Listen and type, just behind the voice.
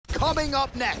Coming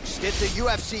up next, it's a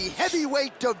UFC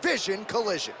heavyweight division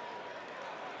collision.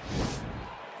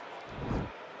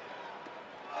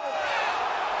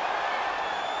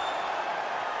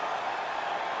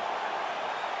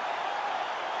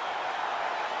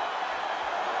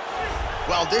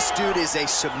 Well, this dude is a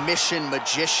submission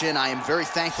magician. I am very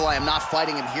thankful I am not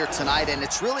fighting him here tonight, and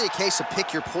it's really a case of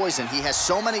pick your poison. He has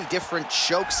so many different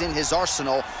chokes in his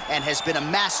arsenal and has been a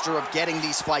master of getting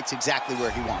these fights exactly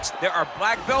where he wants them. There are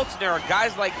black belts and there are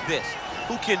guys like this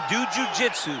who can do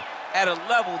jiu-jitsu at a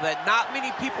level that not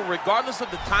many people, regardless of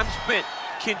the time spent,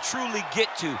 can truly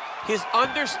get to. His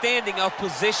understanding of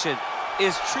position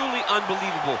is truly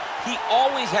unbelievable. He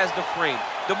always has the frame.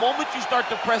 The moment you start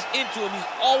to press into him, he's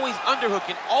always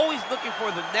underhooking, always looking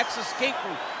for the next escape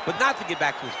route, but not to get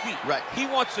back to his feet. Right. He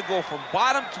wants to go from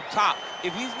bottom to top.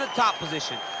 If he's in the top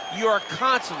position, you are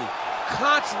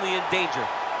constantly in danger.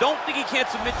 Don't think he can't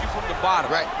submit you from the bottom.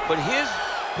 Right. But his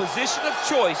position of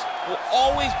choice will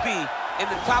always be in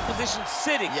the top position,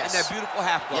 sitting in that beautiful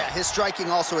half guard. Yeah, his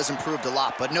striking also has improved a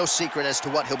lot, but no secret as to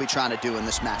what he'll be trying to do in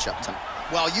this matchup tonight.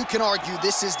 Well, you can argue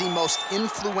this is the most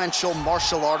influential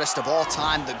martial artist of all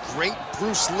time, the great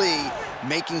Bruce Lee,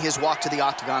 making his walk to the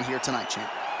octagon here tonight,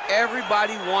 champ.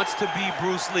 Everybody wants to be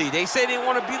Bruce Lee. They say they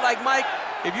want to be like Mike.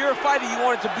 If you're a fighter, you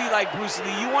want it to be like Bruce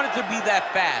Lee. You want it to be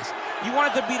that fast. You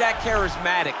want it to be that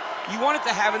charismatic. You want it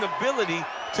to have an ability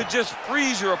to just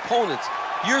freeze your opponents.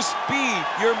 Your speed,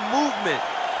 your movement,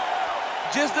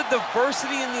 just the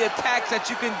diversity in the attacks that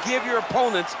you can give your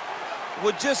opponents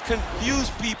would just confuse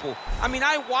people. I mean,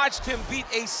 I watched him beat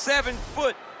a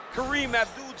 7-foot Kareem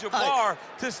Abdul-Jabbar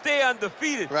to stay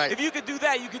undefeated. Right. If you could do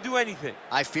that, you could do anything.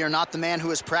 I fear not the man who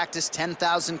has practiced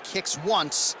 10,000 kicks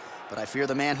once, but I fear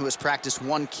the man who has practiced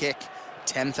one kick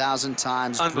 10,000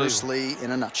 times. Bruce Lee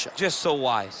in a nutshell. Just so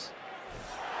wise.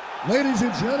 Ladies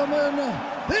and gentlemen,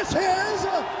 this is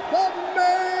the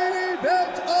main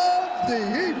event of the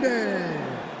evening.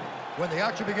 When the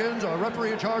action begins, our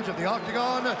referee in charge of the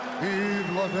octagon, Yves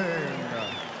Levine.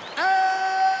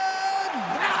 And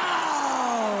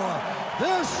now,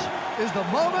 this is the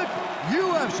moment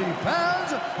UFC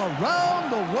fans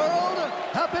around the world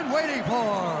have been waiting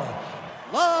for.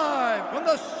 Live from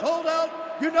the sold-out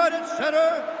United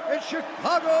Center in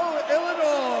Chicago,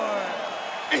 Illinois.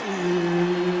 It's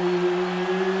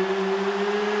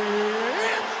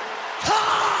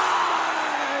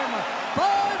time!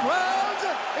 5 rounds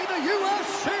in the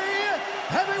UFC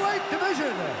heavyweight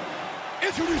division.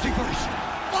 Introducing first,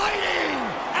 fighting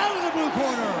out of the blue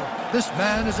corner. This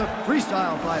man is a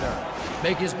freestyle fighter,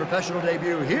 making his professional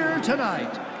debut here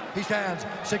tonight. He stands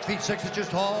 6 feet 6 inches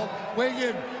tall, weighing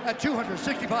in at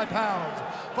 265 pounds.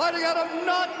 Fighting out of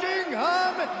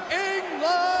Nottingham,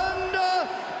 England,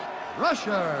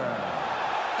 Russia.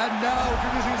 And now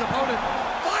introducing his opponent,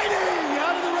 fighting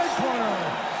out of the red corner.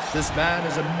 This man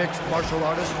is a mixed martial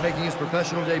artist making his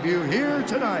professional debut here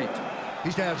tonight.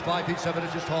 He stands 5 feet 7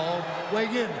 inches tall,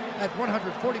 weighing in at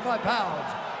 145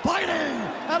 pounds. Fighting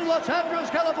out of Los Angeles,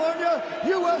 California,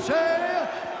 USA,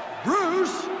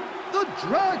 Bruce the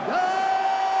Dragon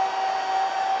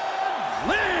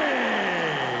Lee.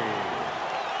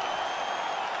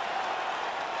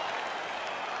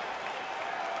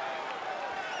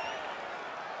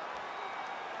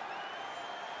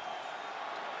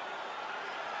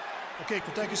 Okay,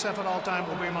 protect yourself at all times,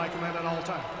 obey my command at all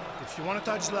times. If you want to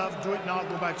touch love, do it now,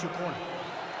 go back to your corner.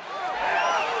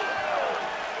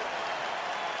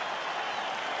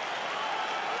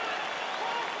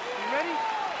 You ready?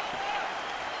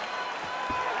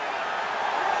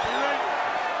 You ready?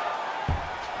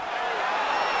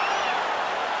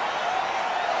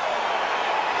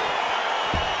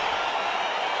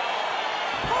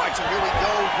 All right, so here we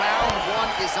go. Round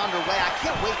 1 is underway. I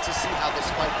can't wait to see how this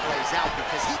fight plays out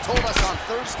because he told us on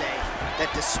Thursday that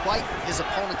despite his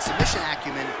opponent's submission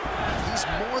acumen, he's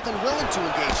more than willing to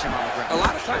engage him on the ground. A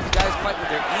lot of times guys fight with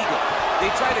their ego.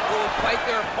 They try to go and fight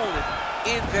their opponent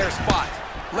in their spots.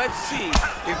 Let's see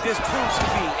if this proves to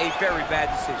be a very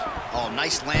bad decision. Oh,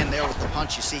 nice land there with the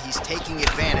punch. You see, he's taking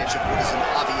advantage of what is an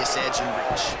obvious edge and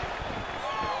reach.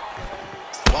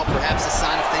 Well, perhaps a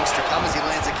sign of things to come as he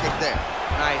lands a kick there.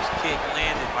 Nice kick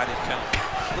landed by this gentleman.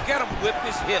 Look at him whip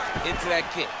his hip into that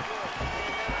kick.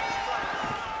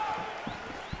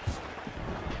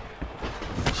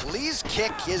 Lee's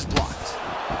kick is blocked.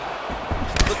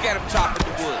 Look at him chopping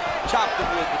the wood. Chop the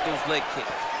wood with those leg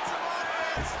kicks.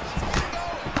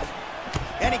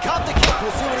 And he caught the kick.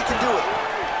 We'll see what he can do with it.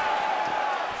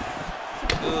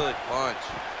 Good punch.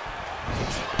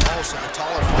 Also, the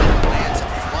taller fighter lands a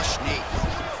flush knee.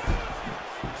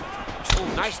 Oh,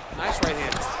 nice right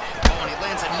hand. Oh, and he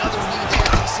lands another knee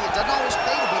there. You see, it doesn't always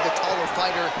pay to be the taller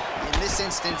fighter. In this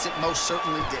instance, it most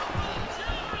certainly did.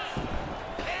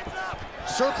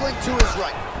 Circling to his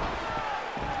right.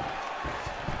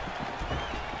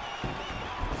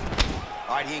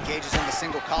 All right, he engages in the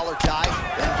single collar tie,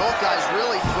 and both guys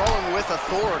really throwing with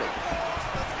authority.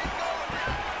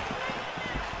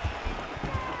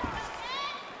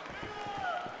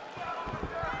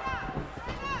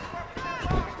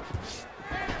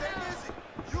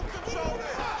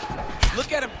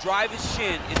 Look at him drive his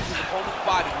shin into the opponent's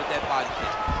body with that body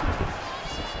kick.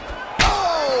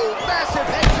 Oh, massive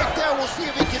head kick there. We'll see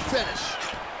if he can finish.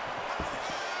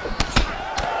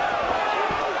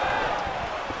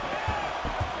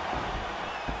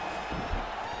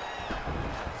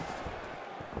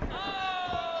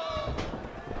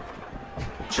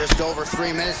 Just over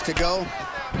 3 minutes to go.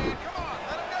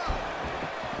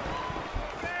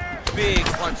 Big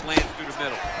punch lands through the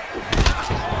middle.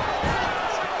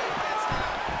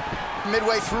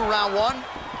 Midway through round one.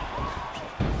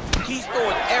 He's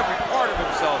throwing every part of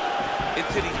himself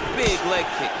into these big leg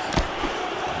kicks.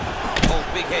 Oh,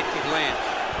 big head kick lands.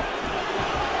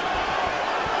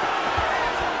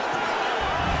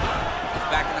 He's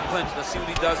back in the clinch. Let's see what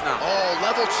he does now. Oh,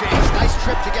 level change. Nice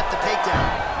trip to get the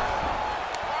takedown.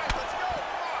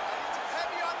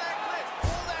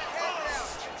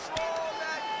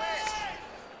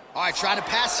 All right, trying to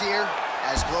pass here.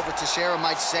 As Glover Teixeira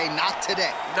might say, not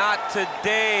today. Not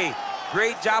today.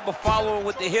 Great job of following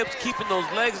with the hips, keeping those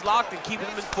legs locked and keeping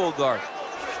them in full guard.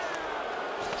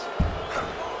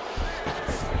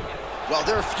 Well,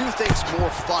 there are few things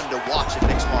more fun to watch in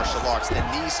mixed martial arts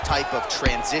than these type of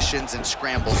transitions and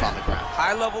scrambles on the ground.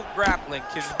 High-level grappling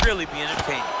can really be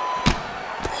entertaining.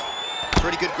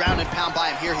 Pretty good ground and pound by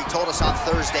him here. He told us on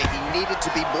Thursday he needed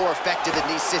to be more effective in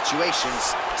these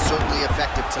situations. Certainly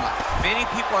effective tonight. Many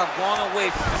people have gone away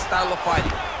from this style of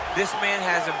fighting. This man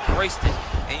has embraced it,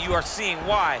 and you are seeing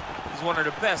why he's one of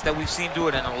the best that we've seen do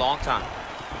it in a long time.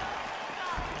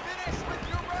 Finish with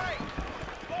your right.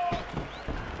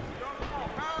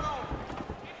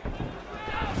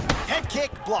 Head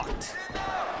kick blocked.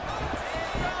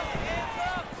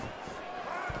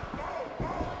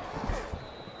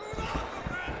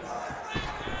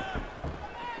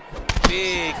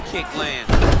 Big kick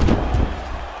lands.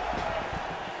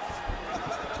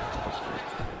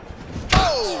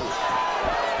 Oh!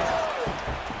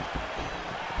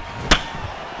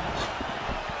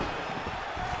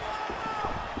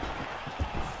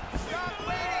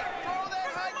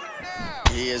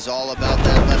 He is all about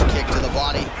that left kick to the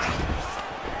body.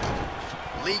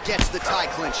 Lee gets the tie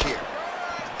clinch here.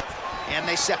 And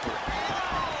they separate.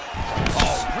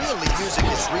 Oh, really using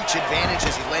his reach advantage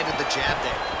as he landed the jab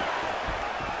there.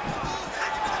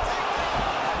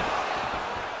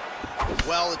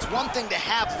 Well, it's one thing to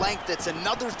have length, it's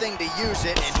another thing to use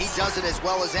it, and he does it as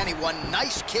well as anyone.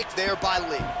 Nice kick there by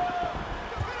Lee.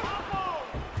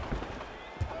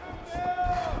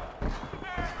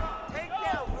 Take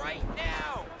down right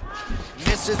now.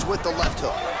 Misses with the left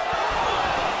hook.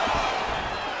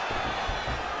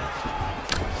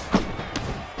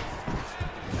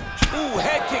 Ooh,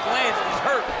 head kick lands, he's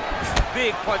hurt.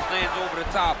 Big punch lands over the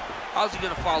top. How's he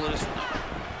gonna follow this one up?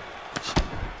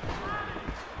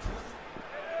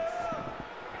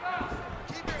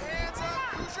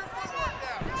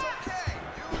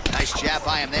 Nice jab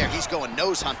by him there. He's going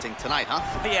nose hunting tonight, huh?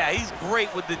 Yeah, he's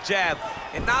great with the jab.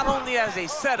 And not only as a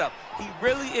setup, he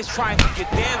really is trying to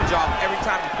get damage off every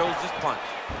time he throws this punch.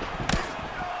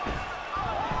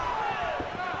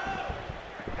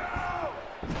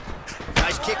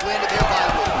 Nice kick landed there by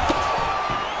Lee.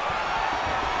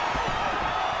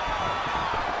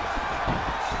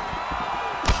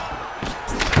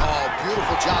 Oh,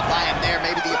 beautiful job by him there.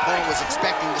 Maybe the opponent was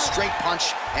expecting the straight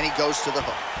punch, and he goes to the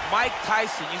hook. Mike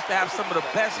Tyson used to have some of the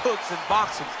best hooks in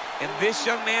boxing, and this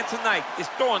young man tonight is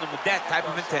throwing them with that type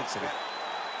of intensity.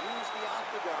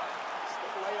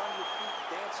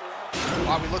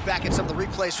 While we look back at some of the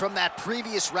replays from that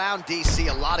previous round, DC,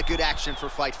 a lot of good action for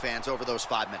fight fans over those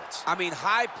 5 minutes. I mean,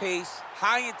 high pace,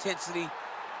 high intensity,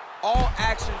 all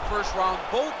action first round,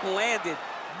 both landed,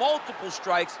 multiple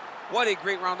strikes. What a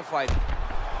great round of fighting.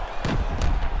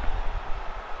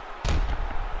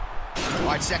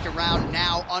 All right, second round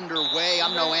now underway.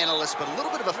 I'm no analyst, but a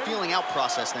little bit of a feeling out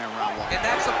process there in round one. And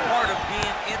that's a part of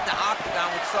being in the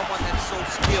octagon with someone that's so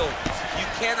skilled. You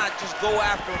cannot just go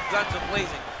after them guns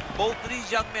a-blazing. Both of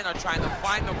these young men are trying to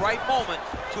find the right moment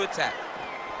to attack.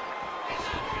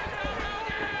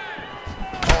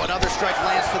 Oh, another strike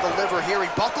lands to the liver here. He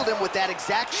buckled him with that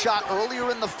exact shot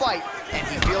earlier in the fight, and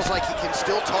he feels like he can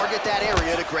still target that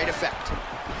area to great effect.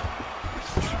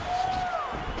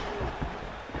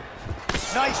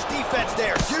 Nice defense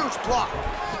there, huge block.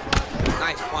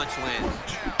 Nice punch land.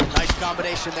 Nice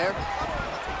combination there.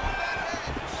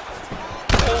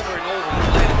 Over and over, he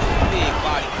landed this big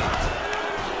body kick.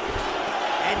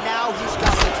 And now he's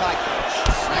got the tie punch.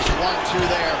 Nice 1-2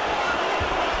 there.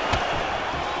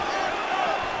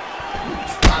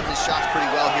 Timing his shots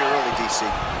pretty well here early, DC.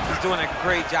 He's doing a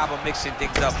great job of mixing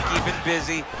things up, keeping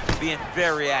busy, being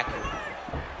very accurate.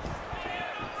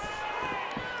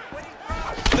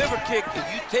 Liver kick,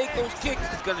 if you take those kicks,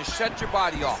 it's gonna shut your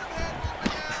body off.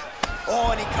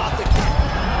 Oh, and he caught the kick.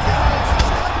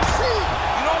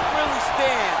 You don't really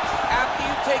stand after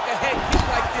you take a head kick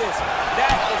like this.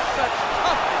 That is such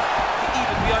toughness to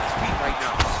even be on his feet right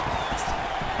now.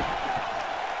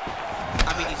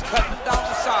 I mean, he's cutting them down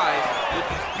the side with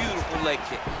these beautiful leg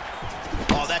kicks.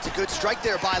 Oh, that's a good strike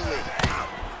there by Lee.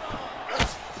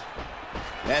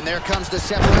 And there comes the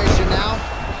separation now.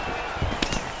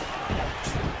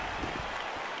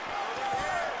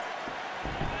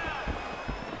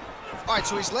 All right,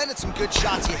 so he's landed some good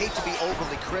shots. You hate to be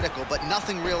overly critical, but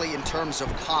nothing really in terms of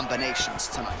combinations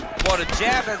tonight. Well, the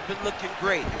jab has been looking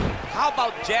great. How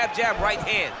about jab, jab, right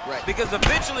hand? Right. Because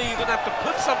eventually you're going to have to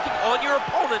put something on your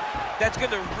opponent that's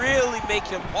going to really make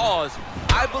him pause.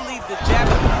 I believe the jab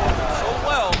has been working so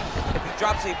well, if he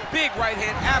drops a big right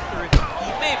hand after it,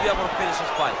 he may be able to finish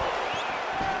his fight.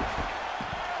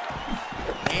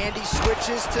 And he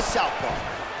switches to southpaw.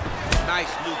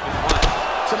 Nice looping punch.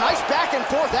 Some nice back and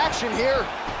forth action here.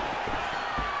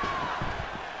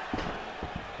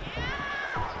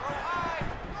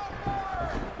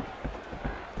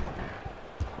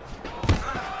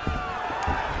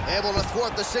 Able to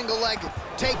thwart the single leg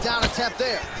takedown attempt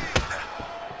there.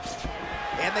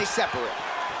 And they separate.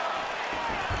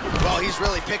 Well, he's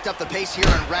really picked up the pace here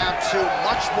in round 2.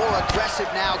 Much more aggressive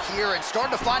now here and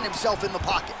starting to find himself in the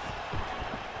pocket.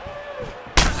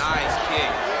 Nice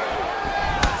kick.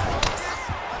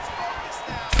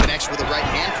 Connects with the right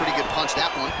hand. Pretty good punch,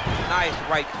 that one. Nice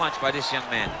right punch by this young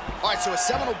man. All right, so a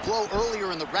seminal blow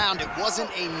earlier in the round. It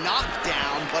wasn't a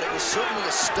knockdown, but it was certainly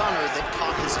a stunner that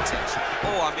caught his attention.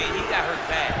 Oh, I mean, he got hurt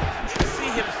bad. To see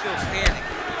him still standing,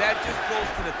 that just goes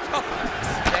to the toughness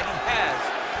that he has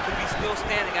to be still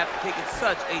standing after taking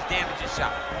such a damaging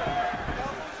shot.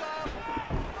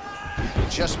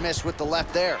 Just missed with the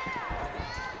left there.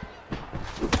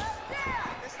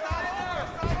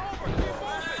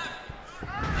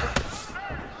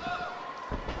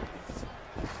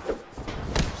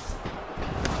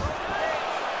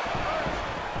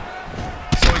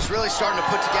 Really starting to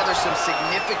put together some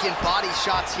significant body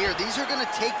shots here. These are going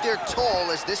to take their toll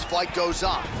as this fight goes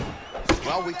on.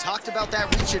 Well, we talked about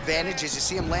that reach advantage as you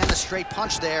see him land a straight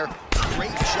punch there.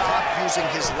 Great job using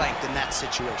his length in that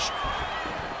situation.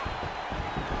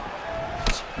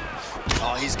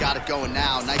 Oh, he's got it going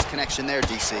now. Nice connection there,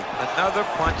 DC. Another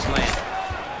punch landed.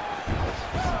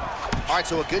 All right,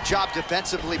 so a good job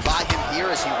defensively by him here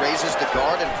as he raises the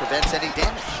guard and prevents any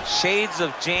damage. Shades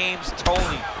of James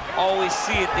Toney. Always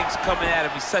seeing things coming at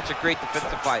him. He's such a great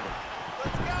defensive fighter.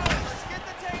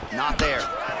 Not there.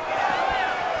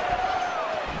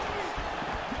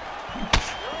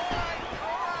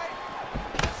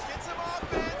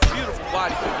 Beautiful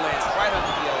body kick lands right under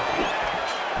the elbow.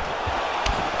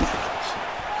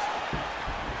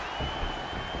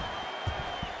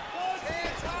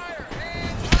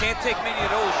 You can't take many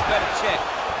of those. You better check.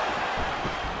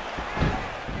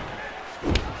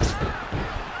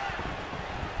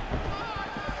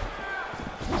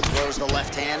 The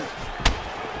left hand.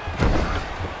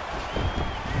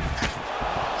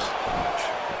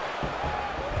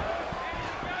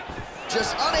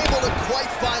 Just unable to quite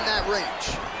find that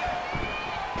range.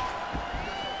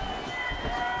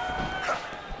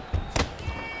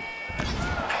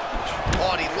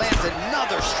 Oh, and he lands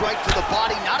another strike to the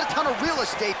body. Not a ton of real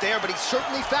estate there, but he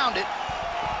certainly found it.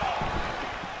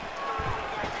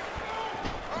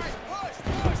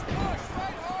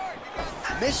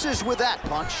 Misses with that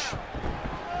punch.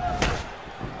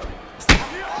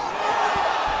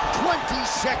 20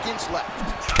 seconds left.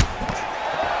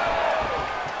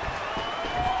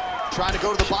 Trying to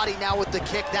go to the body now with the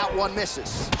kick. That one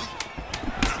misses.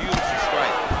 Beautiful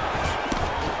strike.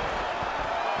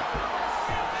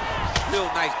 Still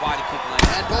nice body kick land.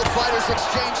 And both fighters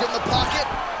exchange in the pocket.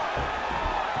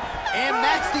 And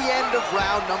that's the end of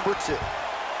round number 2.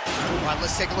 All right,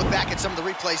 let's take a look back at some of the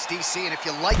replays, DC, and if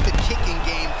you like the kicking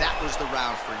game, that was the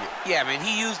round for you. Yeah, man,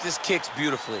 he used his kicks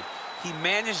beautifully. He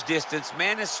managed distance,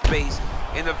 managed space,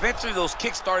 and eventually those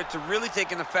kicks started to really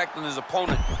take an effect on his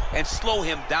opponent and slow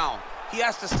him down. He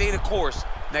has to stay the course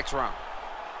next round.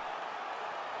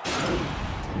 All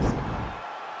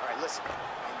right, listen, I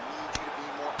need you to be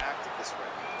more active this round.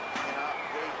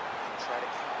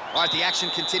 All right, the action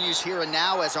continues here and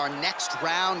now as our next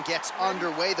round gets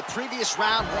underway. The previous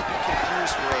round won't be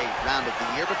confused for a round of the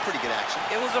year, but pretty good action.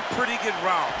 It was a pretty good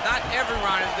round. Not every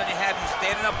round is going to have you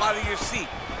standing up out of your seat.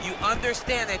 You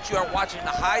understand that you are watching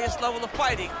the highest level of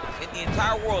fighting in the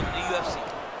entire world in the UFC.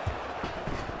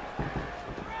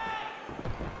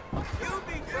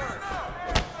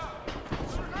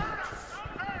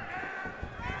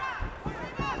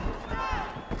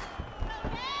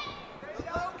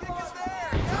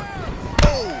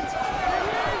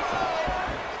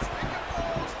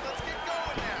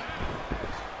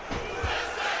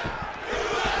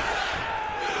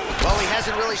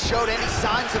 Hasn't really showed any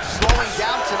signs of slowing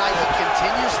down tonight. He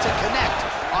continues to connect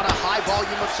on a high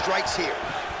volume of strikes here.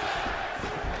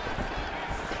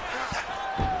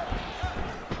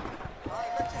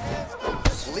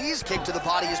 Lee's kick to the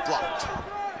body is blocked.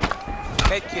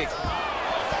 Head kick.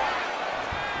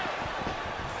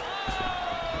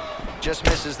 Just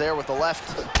misses there with the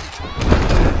left.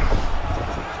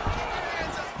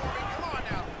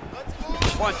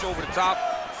 Punch over the top.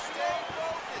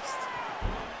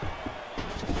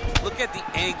 Look at the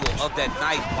angle of that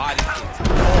nice body kick.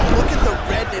 Oh, look at the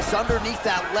redness underneath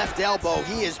that left elbow.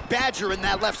 He is badgering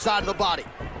that left side of the body.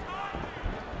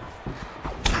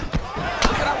 Look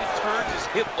at how he turns his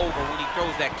hip over when he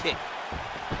throws that kick.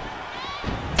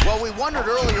 Well, we wondered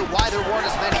earlier why there weren't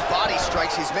as many body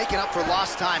strikes. He's making up for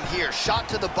lost time here. Shot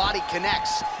to the body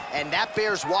connects, and that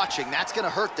bears watching. That's going to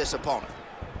hurt this opponent.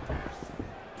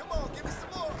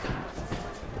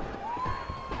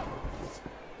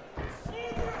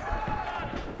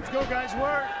 Go, guys,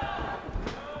 work.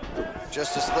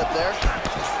 Just a slip there.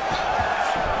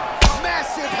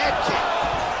 Massive head kick.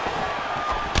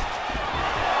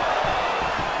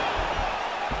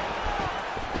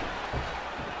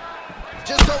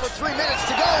 Just over 3 minutes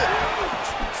to go.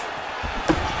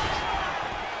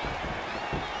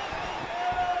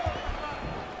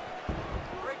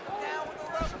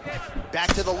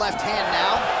 Back to the left hand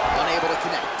now, unable to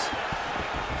connect.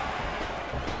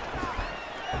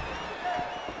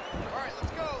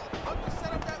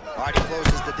 All right, he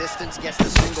closes the distance, gets the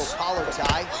single collar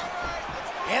tie,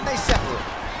 and they separate.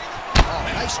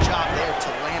 Oh, nice job there to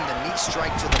land the knee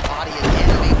strike to the body again,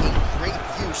 making great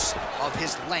use of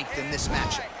his length in this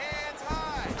matchup.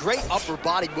 Great upper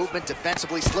body movement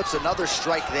defensively, slips another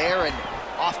strike there, and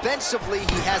offensively,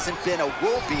 he hasn't been a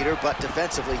world beater, but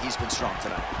defensively, he's been strong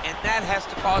tonight. And that has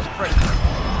to cause pressure.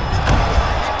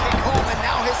 Kick home, and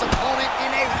now his opponent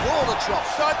in a world of trouble.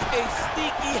 Such a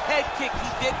sneaky head kick.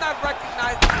 He did not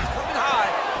recognize he was coming high,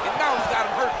 and now he's got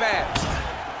him hurt bad.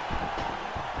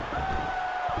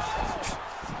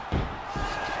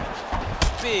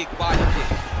 Big body kick.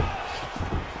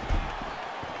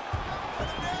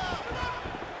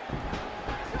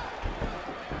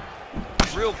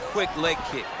 Real quick leg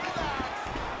kick.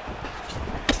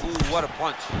 Ooh, what a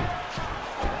punch.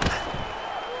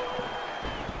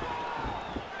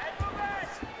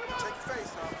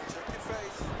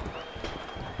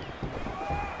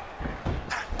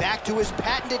 Back to his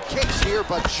patented kicks here,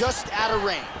 but just out of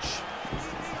range.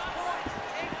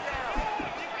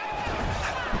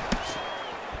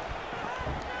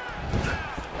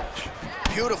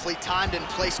 Beautifully timed and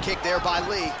placed kick there by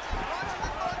Lee.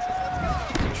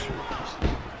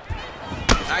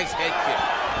 Nice head kick.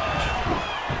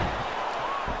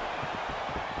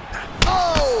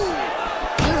 Oh!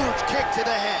 Huge kick to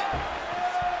the head.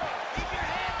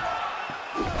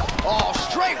 Oh,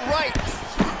 straight right.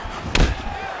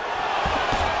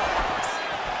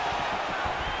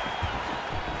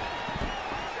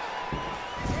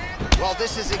 Well,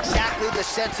 this is exactly the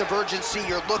sense of urgency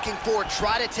you're looking for.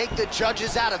 Try to take the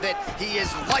judges out of it. He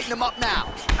is lighting them up now.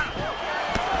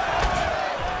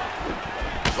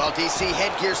 Well, DC,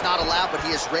 headgear's not allowed, but he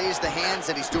has raised the hands,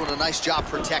 and he's doing a nice job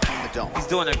protecting the dome. He's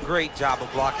doing a great job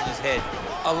of blocking his head.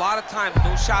 A lot of times,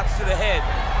 those shots to the head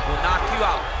will knock you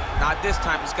out. Not this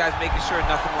time. This guy's making sure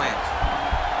nothing lands.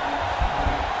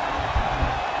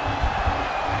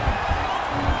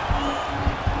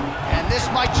 And this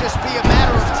might just be a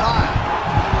matter of time.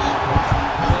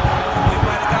 We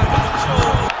might have got another show.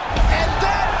 And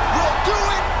that will do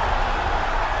it.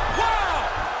 Wow!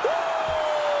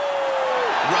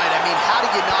 Right, I mean, how do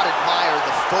you not admire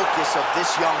the focus of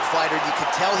this young fighter? You could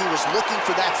tell he was looking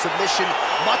for that submission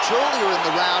much earlier in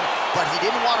the round, but he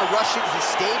didn't want to rush it. He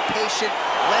stayed patient,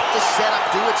 let the setup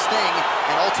do its thing,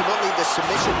 and ultimately the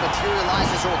submission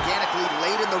materializes organically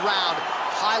late in the round.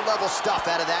 High-level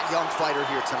stuff out of that young fighter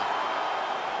here tonight.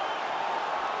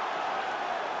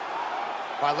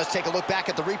 All right, let's take a look back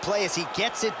at the replay as he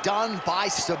gets it done by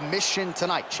submission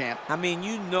tonight, champ. I mean,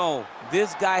 you know,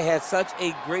 this guy has such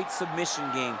a great submission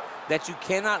game that you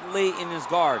cannot lay in his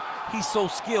guard. He's so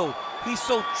skilled, he's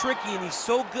so tricky, and he's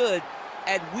so good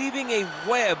at weaving a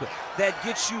web that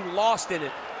gets you lost in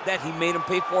it that he made him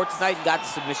pay for it tonight and got the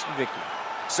submission victory.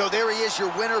 So there he is,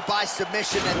 your winner by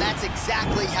submission, and that's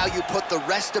exactly how you put the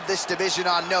rest of this division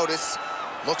on notice.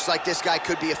 Looks like this guy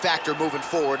could be a factor moving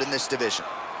forward in this division.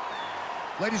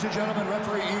 Ladies and gentlemen,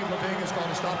 referee Yves Levine has called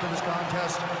a stop to this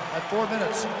contest at 4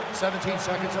 minutes, 17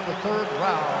 seconds of the third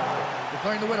round.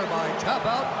 Declaring the winner by tap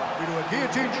out due to a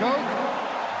guillotine choke,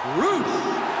 Bruce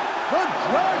the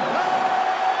Dragon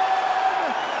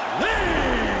Lee!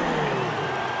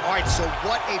 All right, so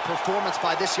what a performance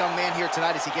by this young man here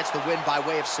tonight as he gets the win by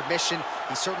way of submission.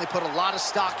 He certainly put a lot of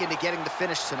stock into getting the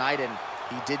finish tonight, and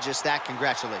he did just that.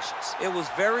 Congratulations. It was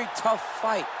a very tough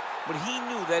fight, but he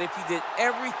knew that if he did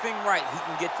everything right, he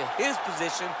can get to his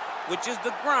position, which is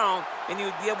the ground, and he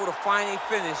would be able to find a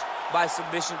finish by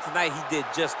submission tonight. He did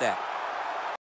just that.